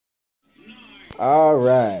All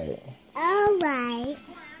right. All right.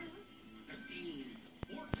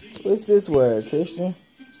 What's this word, Christian?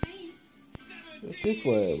 What's this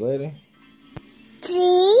word, buddy?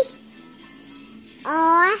 G-R-E-E-N.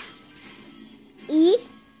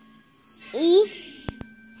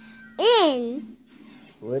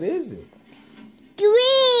 What is it? Green.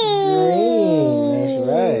 That's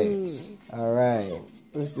right. All right.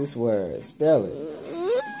 What's this word? Spell it.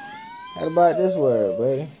 How about this word,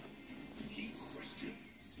 buddy?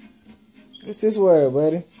 What's this word,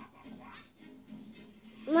 buddy?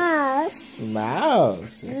 Mouse.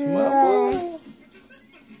 Mouse. It's my boy.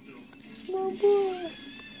 It's my boy.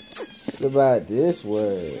 What about this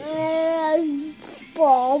word?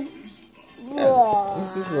 Bob.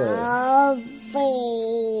 What's this word?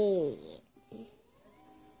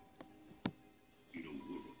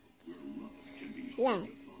 Yeah.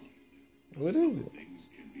 What is it?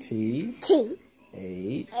 T. T.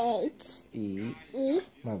 H. H. E. E.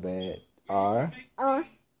 My bad. R. R.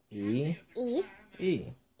 E. E. E.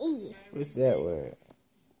 E. What's that word?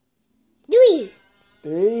 3.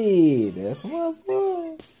 3. That's my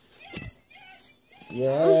boy.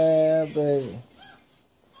 Yeah, baby.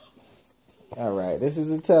 All right. This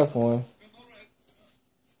is a tough one.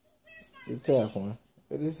 It's a tough one.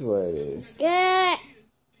 But this is what it is. Yeah.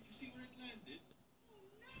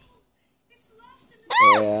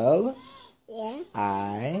 L. Yeah.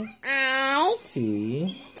 I.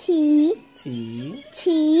 T. T. T.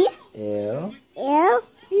 T. L. L.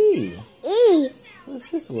 E. E. What's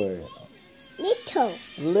this word? Little.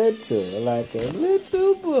 Little, like a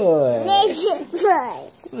little boy. Little boy.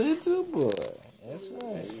 Little boy. That's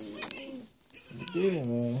right. You did it,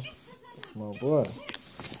 man. That's my boy.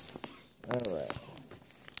 All right.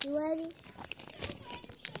 You ready?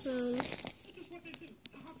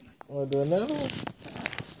 Want to do another one?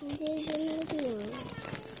 There's another one.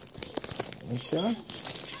 You sure?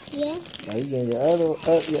 Yeah. Now you getting your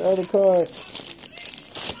other card?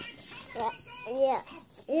 Yeah.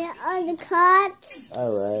 Yeah, on the cards.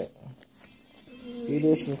 All right. See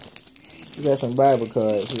this one? You got some Bible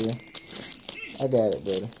cards here. I got it,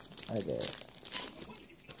 buddy. I got it.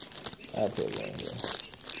 I'll put it right here.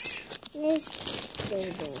 Let's do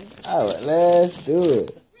this. All right, let's do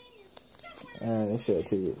it. All right, let's show it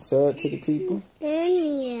to you. Show it to the people.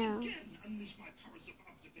 Daniel.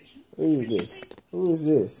 Who is this? Who is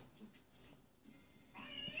this?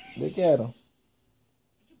 Look at him.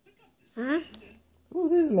 Huh?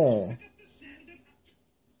 Who's this man?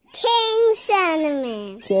 King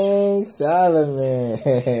Solomon. King Solomon.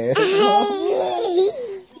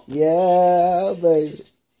 Yeah, baby.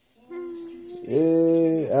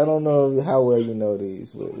 Yeah, I don't know how well you know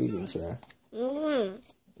these, but we can try.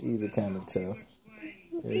 These are kind of tough.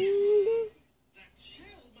 It's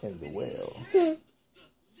in the well.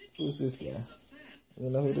 Who's this guy? You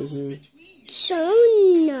know who this is?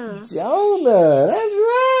 Jonah. Jonah. That's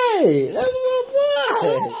right. That's my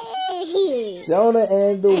boy. Jonah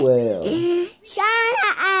and the well.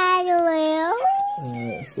 Jonah and the well.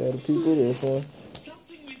 Show the people this one.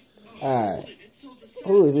 All right.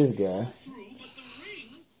 Who is this guy?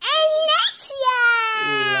 Elisha.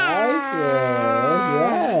 That's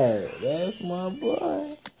right. That's my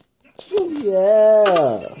boy.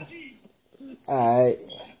 Yeah. All right.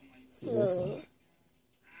 See this one.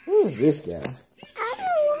 Who is this guy?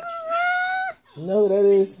 You know who that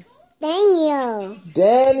is? Daniel.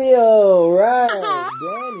 Daniel, right.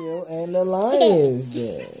 Daniel and the lion's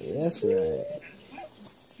den. That's right.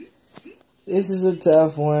 This is a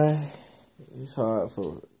tough one. It's hard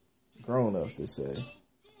for grown-ups to say.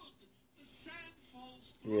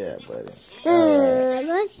 Yeah, buddy. All right.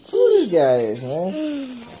 Who this guy is, man?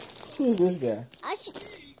 Who's this guy?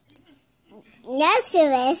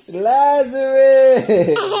 Lazarus. Lazarus.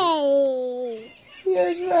 Hey. Yeah,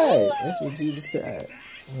 that's right. That's what Jesus cried.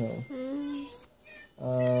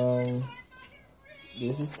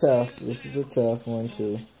 This is tough. This is a tough one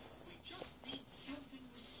too.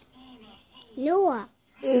 Noah.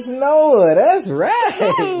 It's Noah. That's right,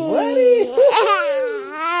 buddy.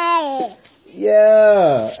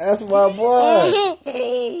 Yeah, that's my boy.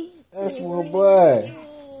 That's my boy.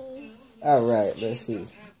 All right, let's see.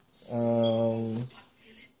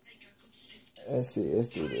 Let's see. Let's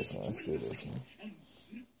do this one.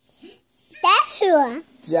 Joshua.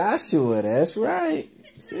 Joshua. That's right.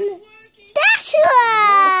 See. Joshua.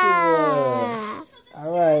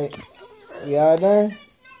 All right. We all done?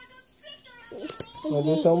 Want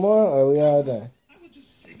to do some more, or we all done?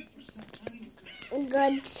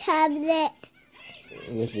 Good tablet.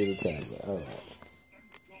 Let's do the tablet. All right.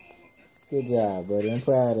 Good job, buddy. I'm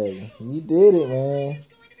proud of you. You did it, man.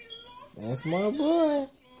 That's my boy.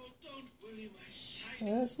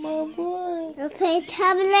 That's my boy. Okay,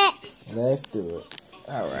 tablet. Let's do it.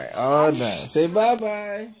 All right, all done. Say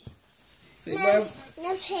bye-bye. Say bye.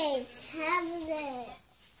 Okay, tablet.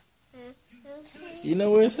 You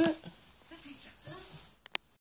know where it's at?